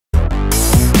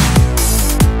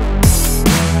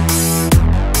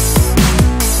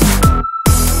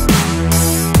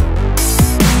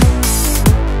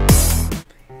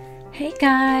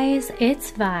guys,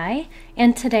 it's Vi,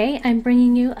 and today I'm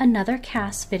bringing you another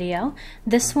CAS video.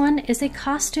 This one is a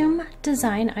costume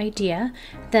design idea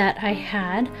that I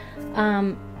had.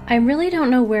 I really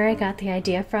don't know where I got the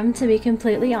idea from, to be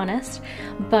completely honest,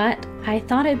 but I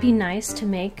thought it'd be nice to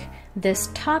make this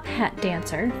top hat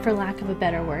dancer, for lack of a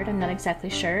better word. I'm not exactly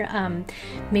sure.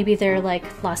 Maybe they're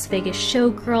like Las Vegas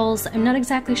showgirls. I'm not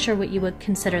exactly sure what you would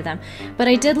consider them. But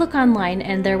I did look online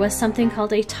and there was something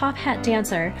called a top hat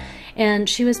dancer, and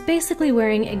she was basically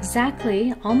wearing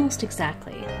almost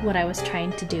exactly what I was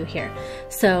trying to do here.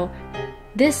 So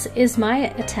this is my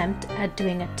attempt at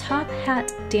doing a top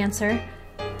hat dancer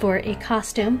for a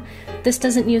costume. This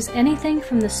doesn't use anything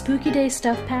from the Spooky Day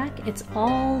stuff pack. It's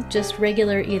all just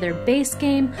regular either base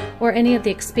game or any of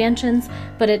the expansions,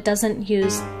 but it doesn't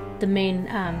use the main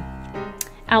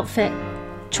outfit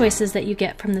choices that you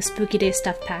get from the Spooky Day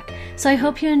stuff pack. So I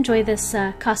hope you enjoy this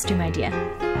costume idea.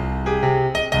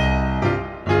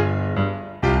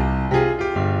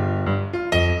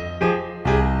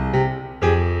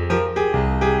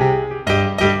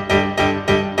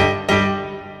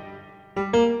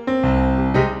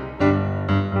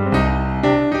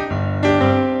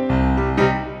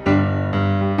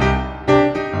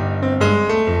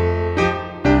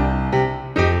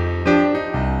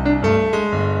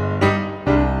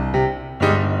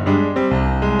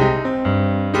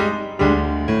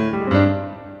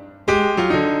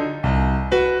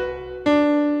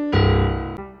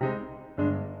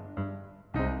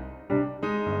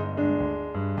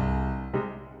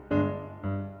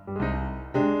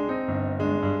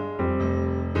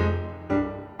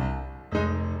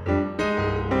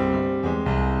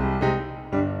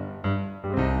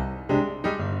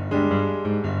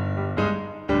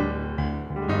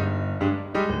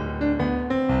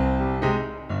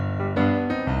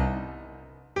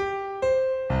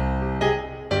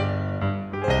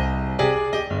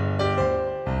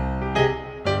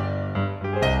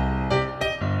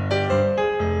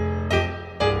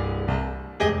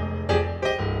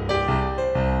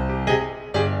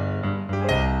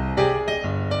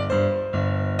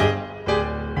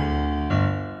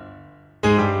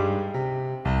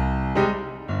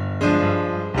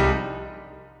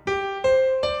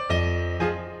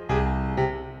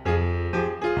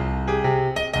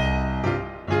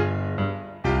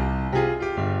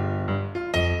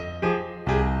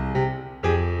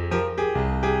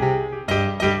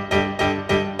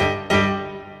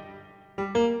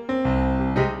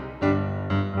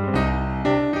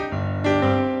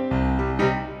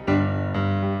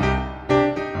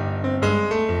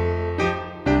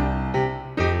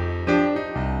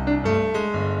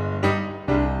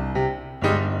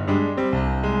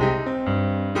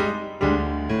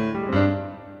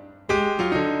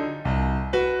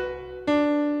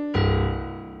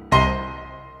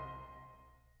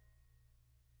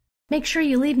 Make sure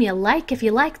you leave me a like if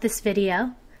you like this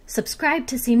video, subscribe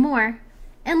to see more,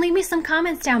 and leave me some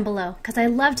comments down below because I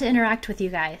love to interact with you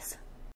guys.